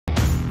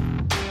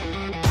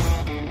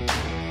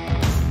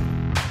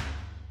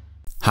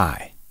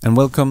Hi, and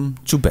welcome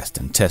to Best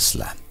in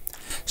Tesla.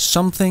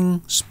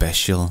 Something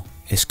special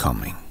is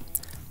coming.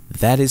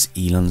 That is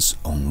Elon's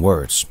own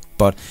words,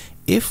 but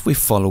if we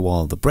follow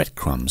all the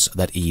breadcrumbs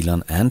that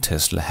Elon and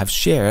Tesla have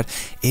shared,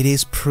 it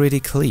is pretty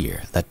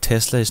clear that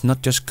Tesla is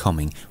not just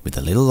coming with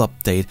a little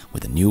update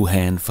with a new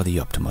hand for the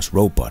Optimus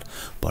robot,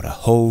 but a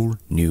whole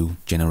new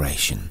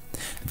generation.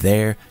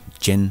 Their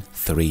Gen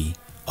 3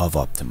 of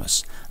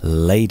Optimus,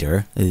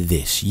 later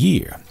this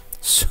year.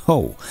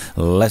 So,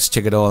 let's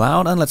check it all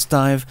out and let's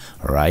dive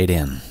right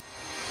in.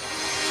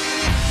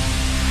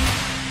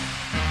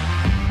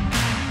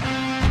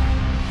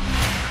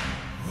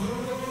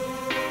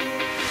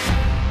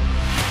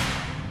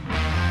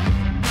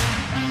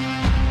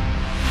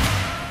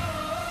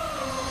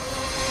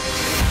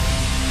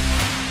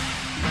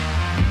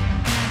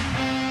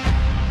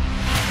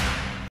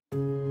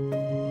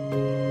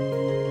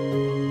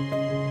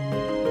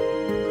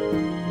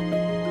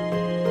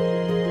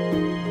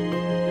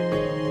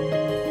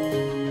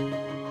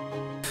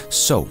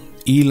 So,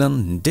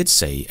 Elon did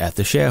say at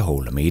the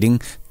shareholder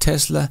meeting,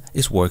 Tesla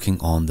is working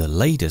on the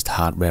latest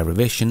hardware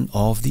revision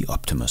of the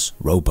Optimus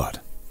robot.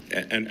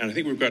 And I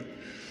think we've got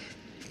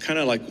kind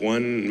of like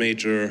one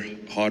major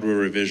hardware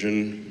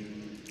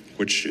revision,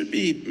 which should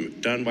be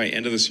done by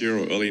end of this year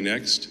or early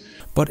next.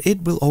 But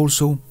it will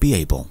also be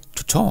able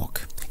to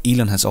talk.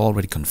 Elon has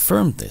already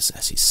confirmed this,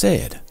 as he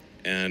said.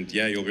 And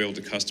yeah, you'll be able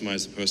to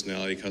customize the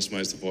personality,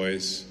 customize the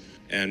voice,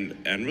 and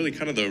really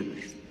kind of the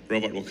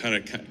robot will kind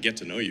of get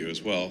to know you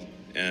as well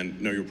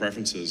and know your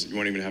preferences. You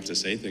won't even have to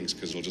say things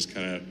because it'll just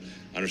kind of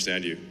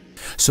understand you.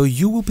 So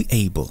you will be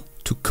able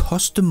to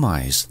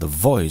customize the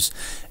voice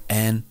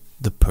and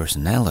the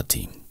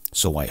personality.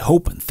 So I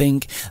hope and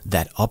think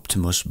that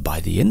Optimus by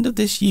the end of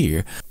this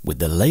year, with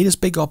the latest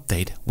big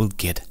update, will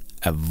get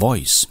a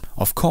voice.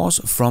 Of course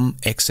from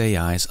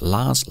xAI's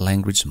large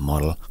language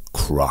model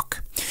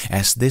Grok,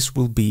 as this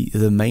will be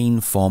the main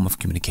form of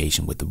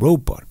communication with the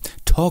robot,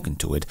 talking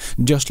to it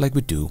just like we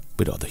do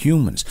with other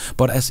humans.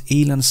 But as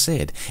Elon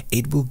said,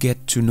 it will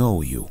get to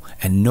know you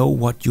and know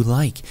what you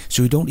like,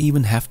 so you don't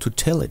even have to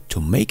tell it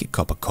to make a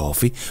cup of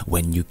coffee.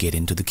 When you get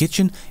into the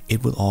kitchen,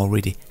 it will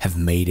already have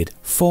made it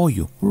for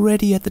you,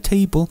 ready at the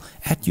table,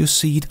 at your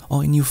seat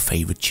or in your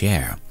favorite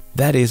chair.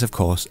 That is of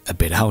course a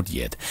bit out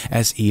yet.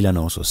 As Elon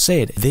also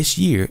said, this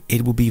year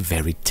it will be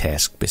very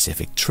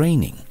task-specific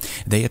training.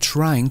 They are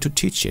trying to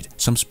teach it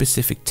some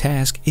specific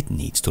task it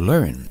needs to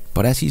learn.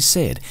 But as he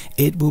said,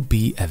 it will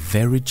be a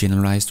very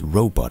generalized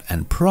robot,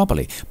 and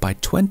probably by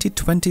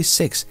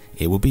 2026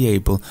 it will be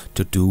able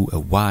to do a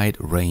wide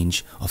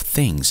range of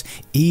things,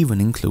 even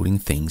including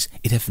things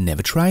it have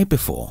never tried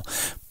before.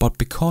 But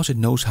because it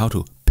knows how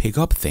to pick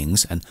up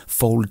things and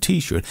fold a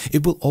t-shirt,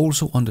 it will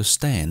also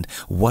understand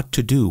what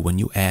to do when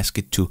you ask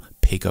it to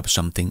pick up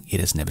something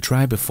it has never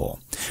tried before.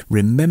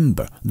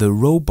 Remember, the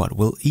robot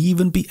will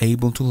even be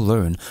able to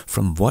learn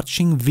from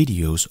watching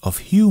videos of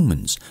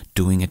humans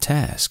doing a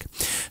task.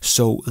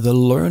 So the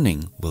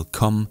learning will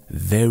come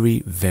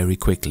very, very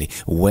quickly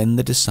when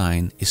the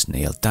design is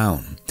nailed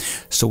down.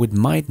 So it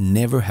might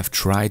never have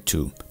tried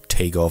to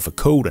take off a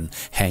coat and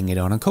hang it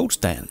on a coat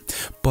stand,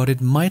 but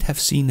it might have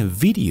seen a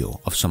video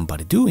of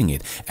somebody doing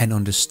it and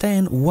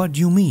understand what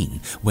you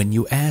mean when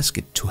you ask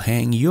it to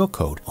hang your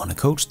coat on a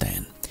coat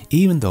stand,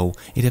 even though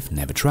it have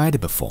never tried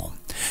it before.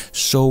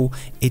 So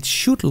it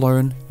should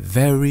learn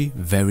very,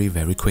 very,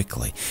 very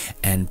quickly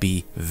and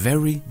be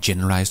very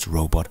generalized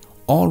robot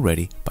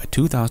already by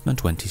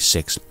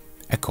 2026,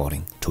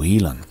 according to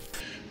Elon.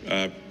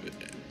 And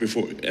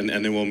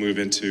then we'll move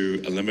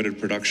into a limited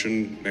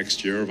production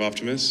next year of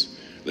Optimus.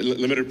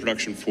 Limited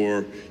production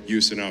for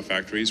use in our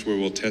factories, where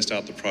we'll test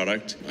out the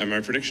product. And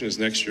my prediction is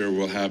next year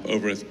we'll have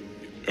over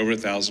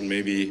 1,000,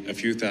 maybe a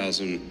few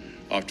thousand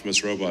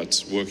Optimus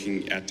robots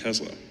working at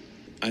Tesla.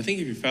 I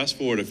think if you fast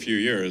forward a few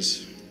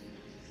years,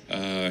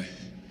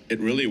 it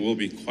really will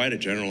be quite a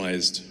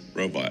generalized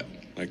robot.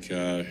 Like,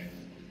 say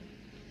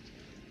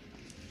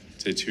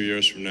 2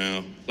 years from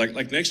now,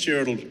 like next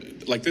year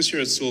like this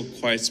year it's still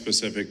quite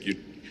specific. You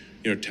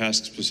know,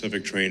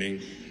 task-specific training.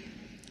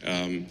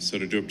 So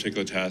to do a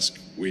particular task,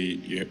 we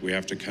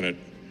have to kind of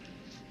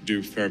do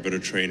a fair bit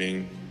of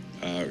training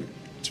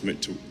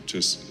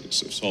to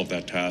solve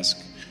that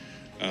task.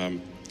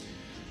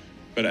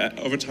 But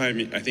over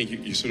time, I think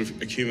you sort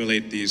of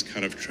accumulate these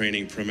kind of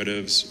training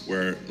primitives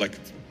where, like,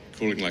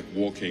 calling like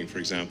walking, for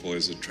example,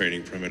 is a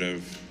training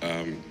primitive.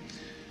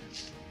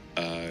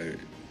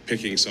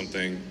 Picking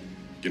something,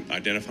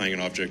 identifying an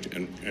object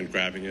and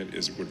grabbing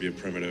it would be a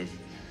primitive.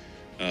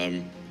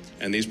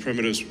 And these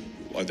primitives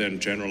are then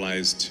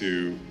generalized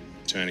to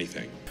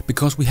anything.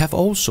 Because we have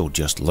also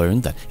just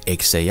learned that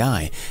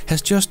xAI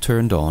has just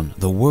turned on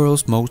the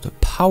world's most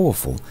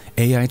powerful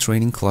AI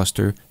training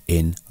cluster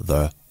in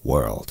the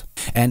world.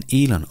 And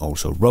Elon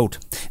also wrote,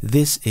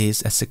 this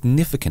is a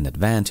significant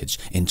advantage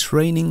in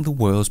training the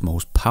world's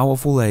most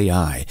powerful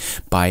AI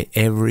by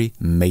every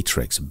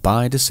matrix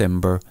by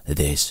December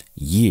this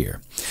year.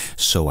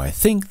 So I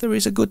think there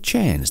is a good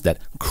chance that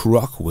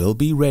Grok will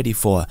be ready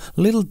for a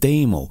little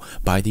demo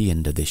by the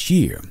end of this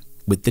year.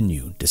 with the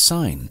new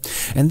design.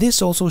 And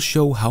this also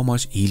shows how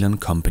much Elon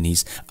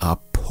companies are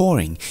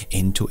pouring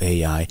into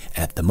AI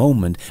at the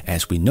moment.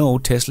 As we know,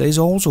 Tesla is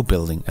also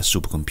building a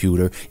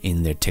supercomputer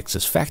in their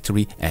Texas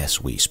factory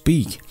as we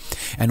speak.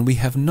 And we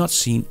have not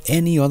seen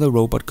any other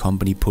robot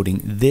company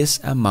putting this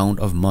amount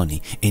of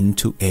money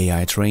into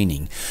AI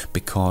training,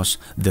 because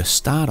the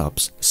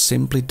startups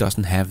simply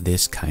doesn't have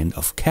this kind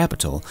of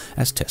capital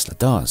as Tesla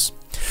does.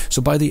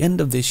 So by the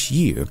end of this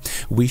year,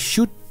 we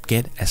should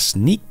get a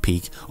sneak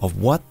peek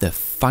of what the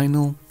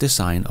final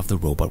design of the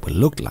robot will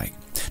look like.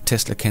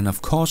 Tesla can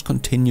of course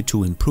continue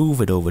to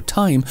improve it over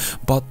time,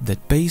 but the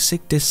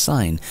basic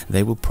design,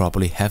 they will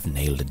probably have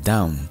nailed it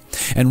down.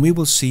 And we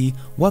will see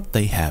what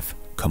they have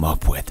come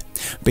up with.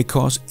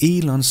 Because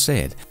Elon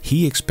said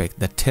he expects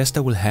that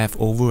Tesla will have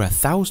over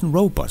 1,000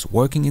 robots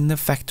working in their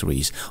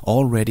factories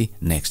already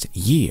next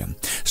year.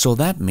 So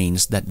that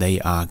means that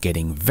they are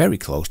getting very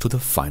close to the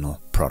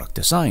final product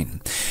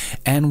design.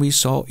 And we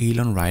saw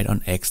Elon write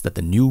on X that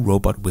the new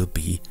robot will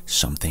be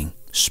something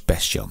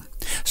special.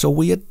 So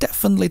we are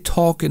definitely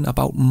talking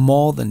about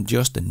more than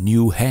just a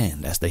new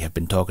hand, as they have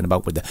been talking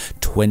about with the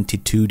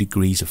 22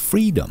 degrees of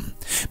freedom,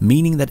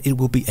 meaning that it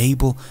will be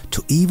able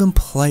to even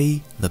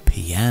play the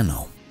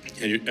piano.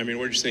 And I mean,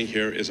 what you're saying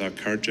here is our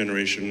current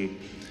generation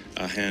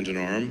hand and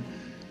arm,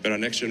 but our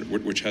next gen,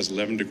 which has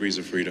 11 degrees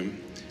of freedom,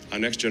 our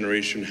next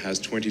generation has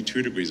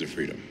 22 degrees of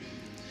freedom.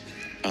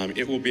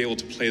 It will be able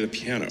to play the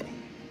piano.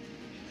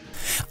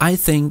 I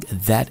think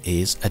that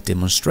is a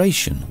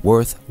demonstration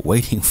worth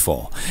waiting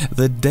for.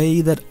 The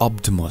day that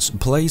Optimus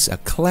plays a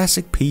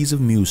classic piece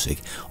of music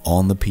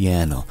on the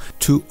piano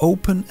to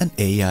open an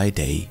AI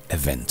Day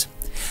event.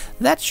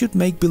 That should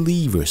make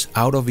believers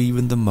out of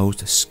even the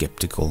most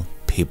skeptical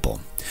people.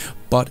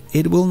 But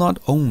it will not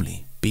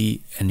only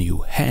be a new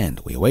hand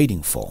we're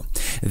waiting for.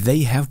 They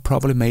have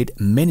probably made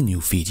many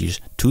new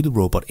features to the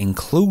robot,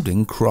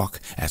 including Croc,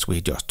 as we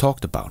just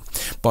talked about.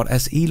 But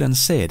as Elon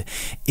said,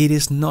 it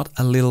is not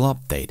a little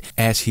update.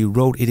 As he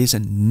wrote, it is a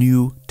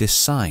new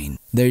design.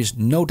 There is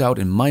no doubt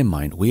in my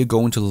mind we are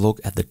going to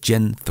look at the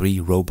Gen 3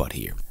 robot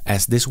here,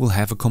 as this will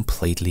have a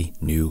completely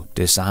new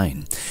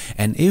design.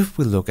 And if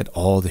we look at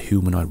all the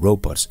humanoid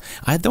robots,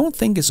 I don't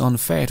think it's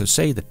unfair to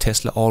say that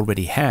Tesla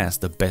already has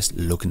the best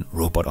looking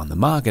robot on the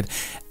market,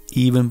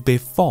 even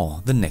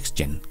before the next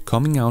gen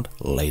coming out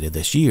later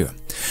this year.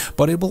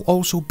 But it will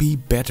also be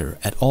better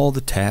at all the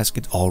tasks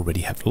it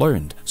already have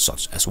learned,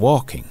 such as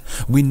walking.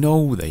 We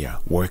know they are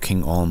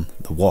working on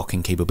the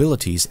walking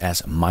capabilities,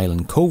 as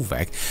Milan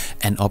Kovac,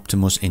 an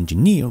Optimus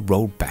engineer,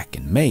 wrote back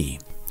in May.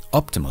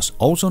 Optimus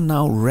also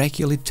now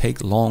regularly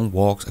take long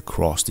walks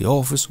across the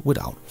office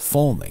without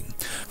falling.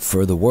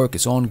 Further work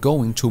is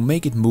ongoing to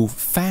make it move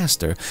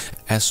faster,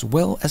 as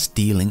well as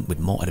dealing with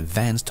more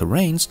advanced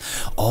terrains,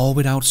 all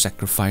without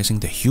sacrificing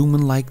the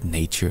human-like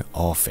nature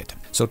of it.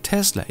 So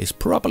Tesla is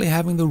probably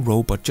having the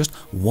robot just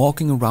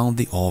walking around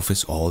the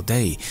office all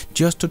day,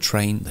 just to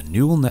train the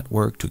neural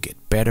network to get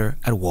better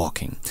at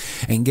walking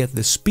and get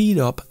the speed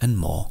up and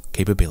more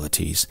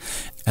capabilities.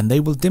 And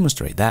they will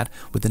demonstrate that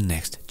with the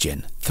next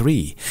Gen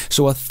 3.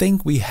 So I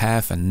think we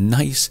have a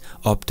nice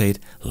update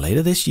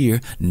later this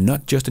year,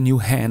 not just a new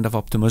hand of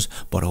Optimus,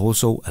 but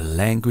also a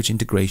language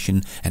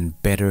integration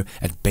and better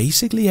at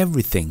basically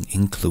everything,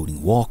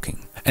 including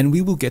walking. And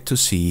we will get to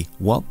see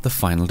what the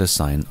final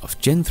design of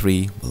Gen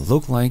 3 will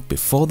look like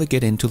before they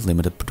get into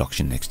limited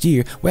production next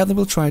year, where they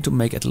will try to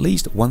make at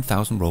least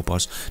 1,000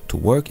 robots to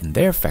work in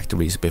their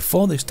factories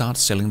before they start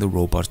selling the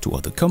robots to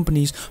other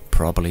companies,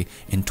 probably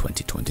in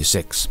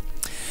 2026.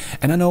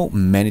 And I know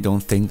many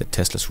don't think that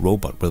Tesla's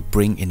robot will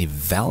bring any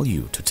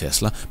value to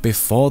Tesla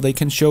before they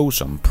can show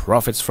some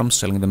profits from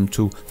selling them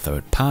to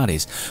third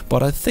parties,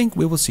 but I think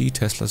we will see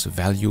Tesla's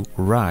value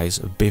rise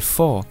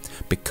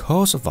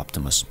because of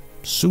Optimus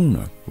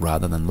sooner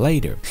rather than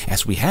later,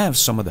 as we have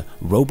some of the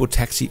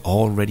robotaxi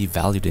already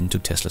valued into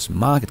Tesla's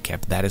market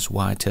cap. That is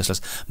why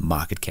Tesla's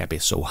market cap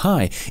is so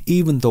high,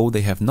 even though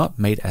they have not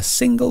made a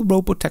single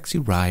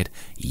robotaxi ride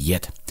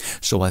yet.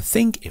 So I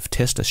think if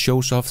Tesla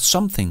shows off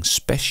something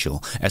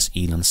special, as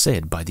Elon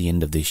said, by the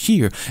end of this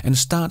year, and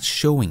starts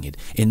showing it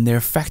in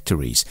their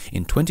factories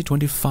in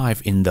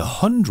 2025 in the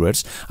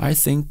hundreds, I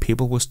think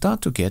people will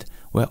start to get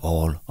where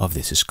all of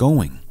this is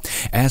going.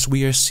 As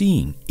we are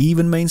seeing,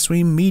 even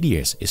mainstream media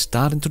is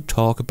starting to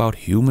talk about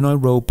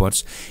humanoid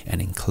robots and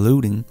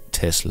including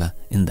Tesla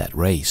in that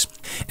race.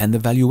 And the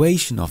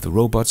valuation of the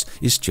robots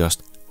is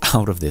just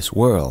out of this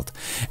world.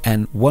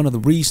 And one of the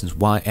reasons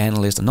why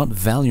analysts are not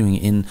valuing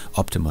in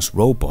Optimus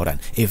robot, and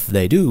if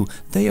they do,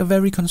 they are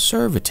very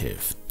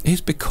conservative,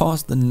 is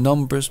because the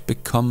numbers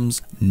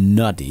becomes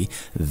nutty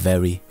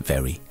very,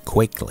 very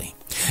quickly,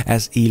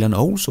 as Elon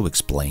also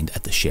explained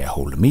at the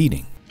shareholder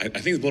meeting. I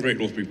think the build rate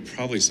will be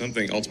probably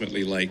something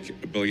ultimately like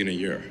 $1 billion a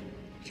year,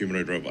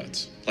 humanoid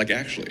robots, like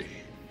actually.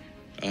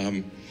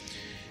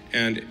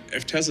 And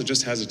if Tesla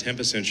just has a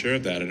 10% share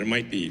of that, and it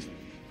might be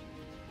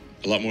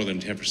a lot more than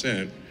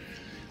 10%,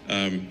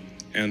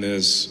 and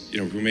there's,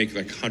 we make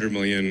like 100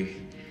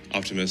 million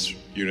Optimus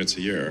units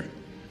a year.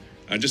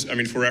 I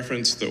mean, for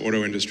reference, the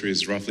auto industry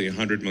is roughly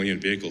 100 million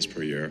vehicles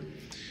per year.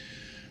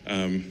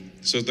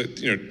 So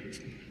that,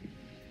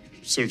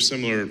 sort of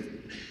similar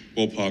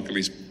ballpark, at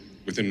least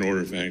within an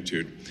order of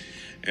magnitude.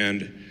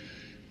 And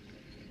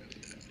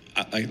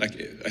I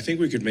think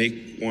we could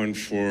make one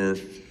for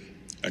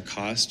a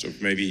cost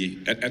of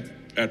maybe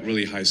at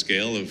really high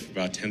scale of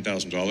about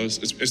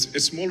 $10,000.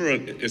 It's smaller.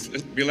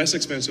 It'd be less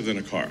expensive than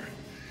a car.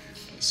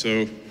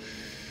 So,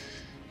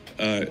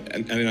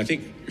 and I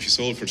think if you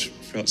sell for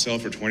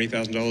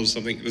 $20,000 or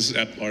something, this is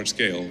at large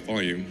scale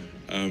volume.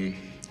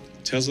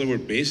 Tesla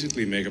would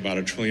basically make about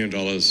 $1 trillion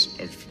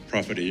of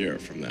profit a year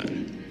from that.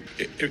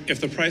 If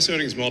the price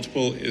earnings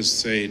multiple is,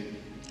 say,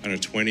 I don't know,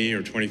 20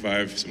 or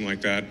 25, something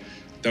like that,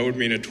 that would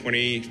mean a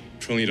 $20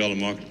 trillion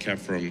market cap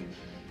from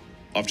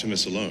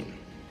Optimus alone.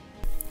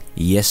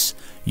 Yes,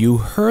 you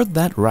heard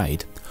that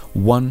right.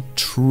 $1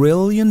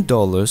 trillion,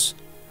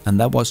 and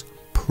that was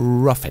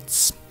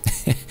profits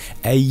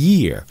a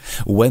year,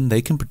 when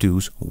they can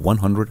produce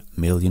 100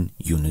 million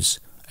units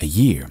a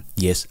year.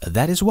 Yes,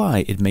 that is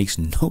why it makes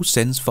no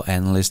sense for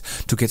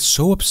analysts to get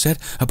so upset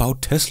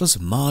about Tesla's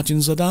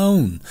margins are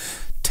down.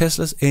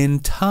 Tesla's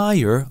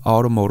entire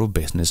automotive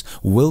business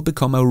will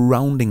become a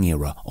rounding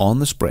error on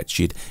the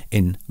spreadsheet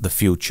in the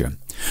future.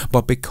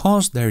 But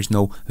because there is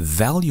no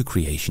value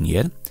creation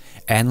yet,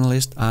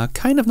 analysts are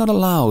kind of not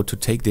allowed to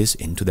take this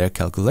into their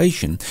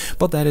calculation,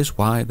 but that is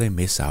why they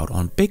miss out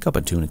on big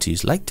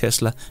opportunities like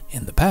Tesla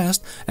in the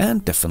past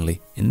and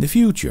definitely in the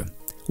future.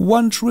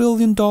 $1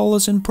 trillion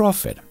in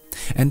profit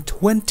and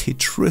 $20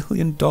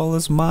 trillion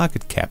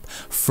market cap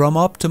from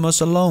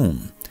Optimus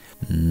alone.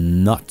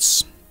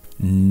 Nuts.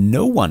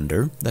 No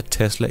wonder that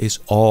Tesla is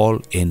all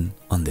in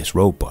on this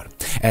robot,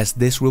 as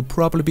this will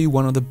probably be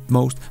one of the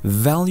most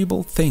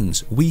valuable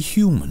things we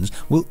humans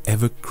will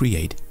ever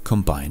create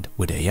combined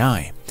with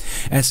AI.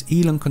 As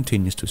Elon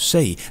continues to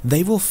say,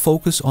 they will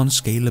focus on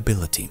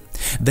scalability.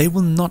 They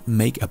will not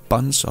make a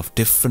bunch of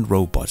different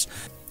robots.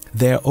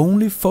 Their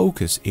only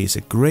focus is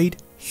a great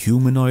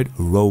humanoid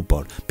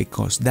robot,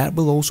 because that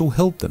will also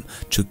help them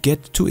to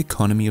get to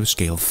economy of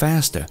scale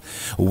faster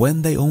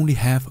when they only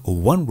have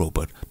one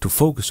robot to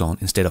focus on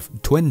instead of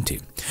 20.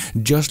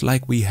 Just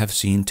like we have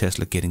seen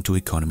Tesla getting to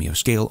economy of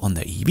scale on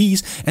their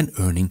EVs and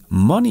earning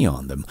money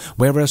on them,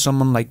 whereas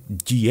someone like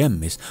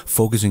GM is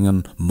focusing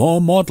on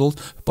more models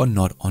but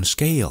not on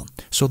scale.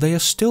 So they are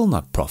still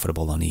not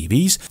profitable on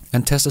EVs,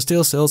 and Tesla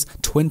still sells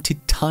 20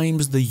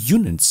 times the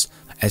units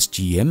as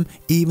GM,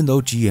 even though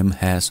GM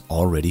has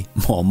already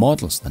more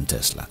models than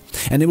Tesla.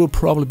 And it will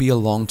probably be a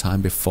long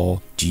time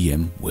before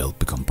GM will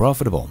become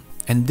profitable.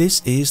 And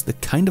this is the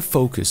kind of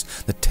focus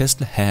that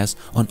Tesla has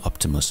on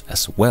Optimus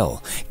as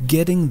well,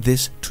 getting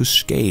this to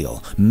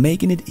scale,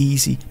 making it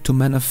easy to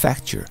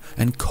manufacture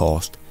and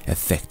cost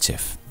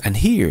effective. And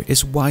here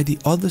is why the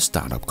other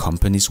startup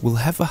companies will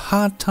have a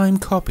hard time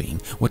copying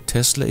what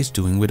Tesla is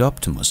doing with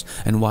Optimus,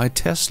 and why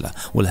Tesla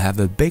will have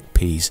a big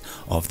piece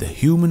of the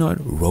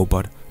humanoid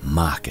robot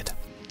market.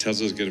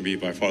 Tesla is going to be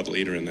by far the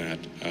leader in that.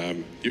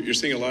 You're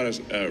seeing a lot of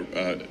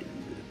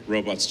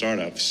robot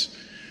startups,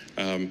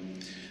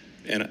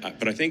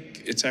 but I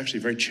think it's actually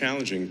very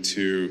challenging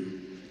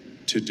to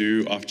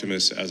do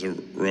Optimus as a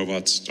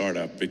robot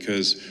startup,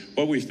 because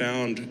what we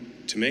found,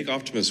 to make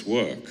Optimus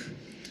work,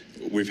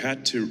 we've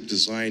had to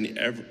design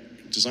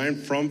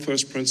from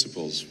first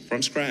principles,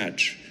 from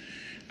scratch,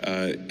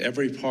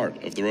 every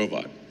part of the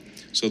robot.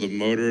 So the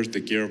motor,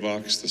 the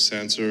gearbox, the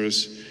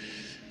sensors,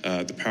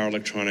 the power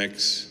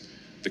electronics,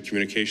 the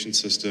communication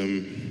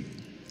system,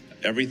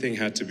 everything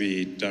had to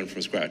be done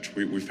from scratch.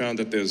 We found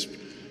that there's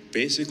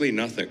basically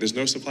nothing, there's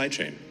no supply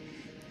chain.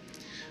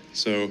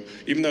 So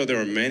even though there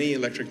are many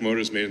electric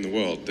motors made in the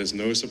world, there's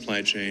no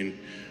supply chain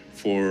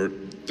for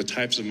the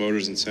types of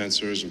motors and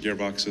sensors and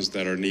gearboxes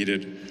that are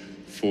needed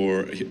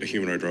for a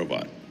humanoid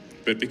robot.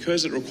 But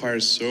because it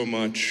requires so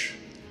much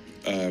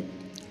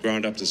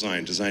ground-up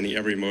design, designing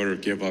every motor,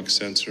 gearbox,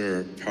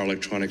 sensor, power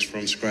electronics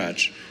from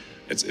scratch,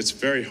 it's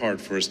very hard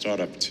for a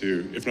startup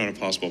to, if not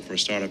impossible, for a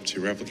startup to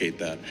replicate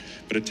that.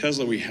 But at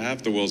Tesla, we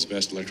have the world's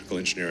best electrical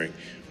engineering.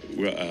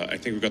 I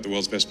think we've got the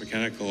world's best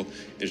mechanical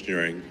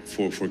engineering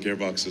for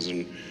gearboxes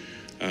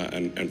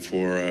and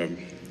for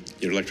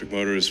electric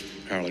motors,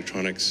 power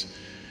electronics.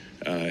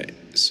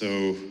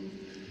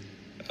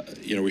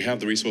 We have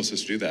the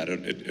resources to do that.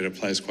 It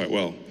applies quite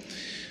well.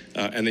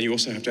 And then you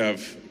also have to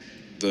have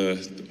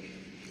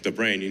the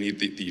brain. You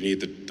need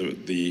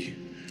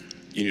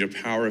a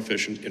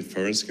power-efficient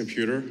inference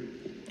computer,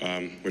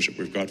 which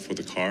we've got for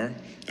the car,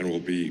 and we'll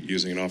be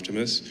using an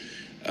Optimus.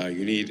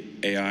 You need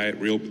AI,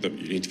 you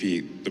need to be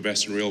the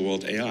best in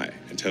real-world AI,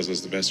 and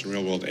Tesla's the best in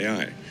real-world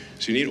AI.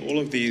 So you need all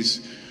of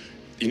these.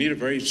 You need a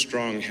very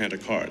strong hand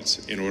of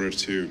cards in order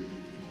to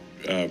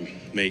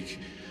make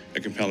a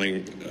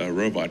compelling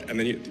robot. And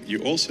then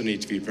you also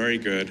need to be very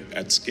good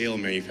at scale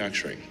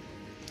manufacturing.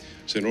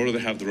 So in order to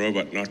have the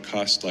robot not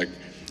cost like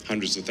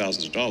hundreds of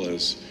thousands of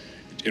dollars,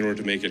 in order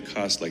to make it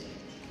cost like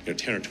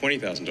 $10,000 or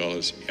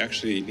 $20,000, you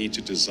actually need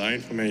to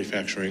design for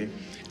manufacturing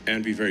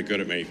and be very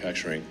good at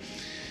manufacturing.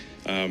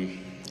 And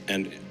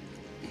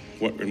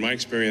in my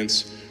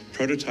experience,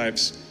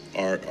 prototypes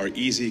are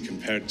easy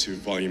compared to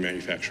volume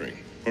manufacturing.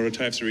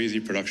 Prototypes are easy,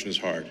 production is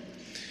hard,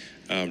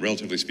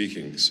 relatively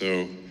speaking.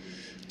 So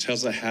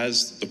Tesla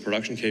has the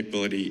production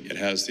capability, it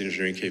has the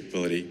engineering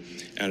capability,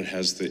 and it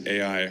has the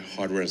AI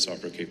hardware and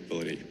software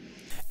capability.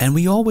 And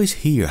we always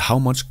hear how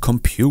much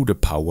computer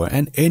power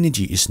and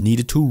energy is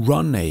needed to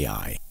run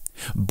AI.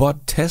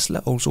 But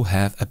Tesla also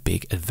have a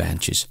big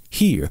advantage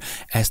here,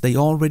 as they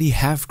already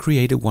have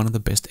created one of the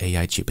best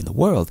AI chip in the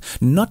world.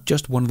 Not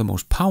just one of the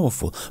most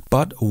powerful,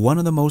 but one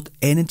of the most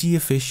energy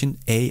efficient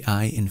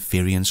AI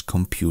inference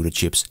computer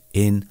chips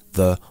in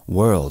the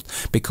world.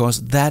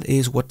 Because that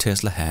is what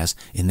Tesla has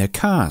in their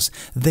cars.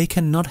 They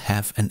cannot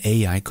have an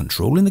AI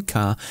controlling the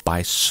car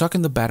by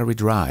sucking the battery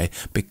dry,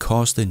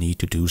 because they need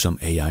to do some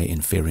AI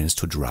inference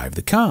to drive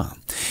the car.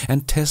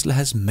 And Tesla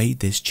has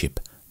made this chip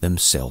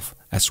themselves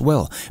as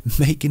well,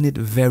 making it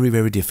very,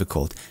 very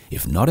difficult,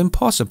 if not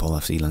impossible,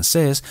 as Elon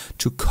says,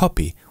 to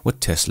copy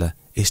what Tesla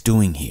is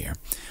doing here.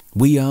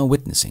 We are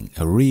witnessing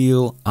a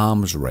real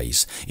arms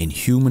race in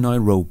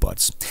humanoid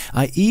robots.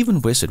 I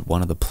even visit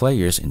one of the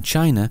players in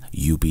China,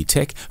 UB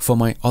Tech, for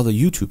my other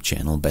YouTube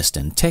channel, Best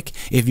in Tech.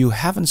 If you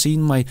haven't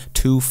seen my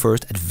 2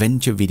 first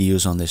adventure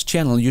videos on this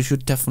channel, you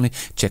should definitely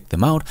check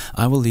them out.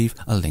 I will leave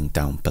a link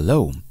down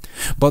below.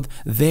 But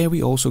there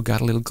we also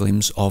got a little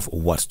glimpse of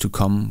what's to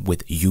come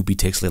with UB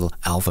Tech's little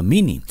Alpha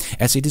Mini,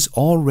 as it is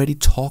already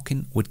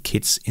talking with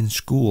kids in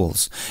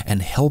schools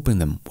and helping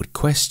them with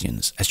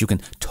questions, as you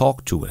can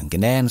talk to it and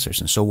get answers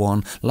and so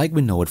on, like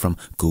we know it from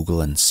Google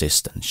and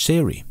Assist and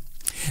Siri.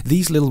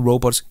 These little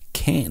robots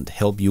can't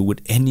help you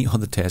with any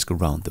other task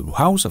around the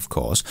house, of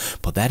course,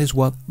 but that is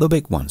what the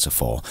big ones are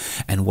for,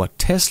 and what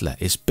Tesla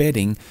is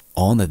betting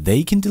on that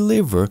they can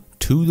deliver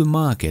to the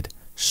market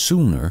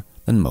sooner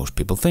than most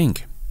people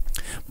think.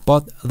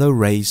 But the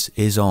race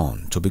is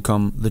on to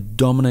become the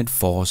dominant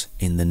force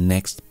in the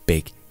next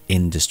big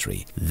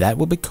industry. That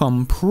will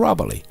become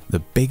probably the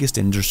biggest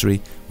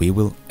industry we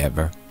will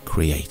ever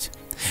create.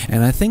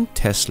 And I think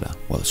Tesla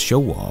will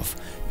show off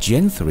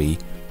Gen 3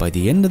 by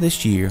the end of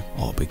this year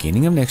or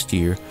beginning of next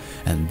year,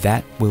 and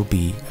that will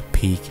be a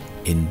peek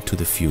into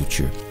the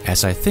future,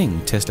 as I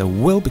think Tesla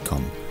will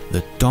become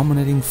the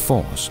dominating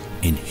force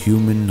in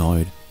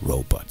humanoid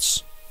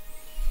robots.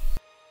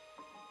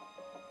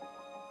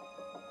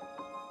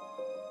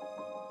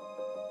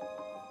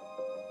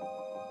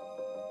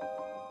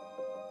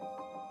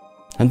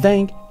 And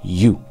thank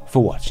you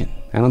for watching.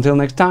 And until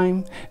next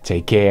time,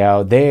 take care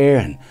out there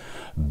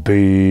and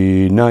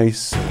be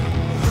nice.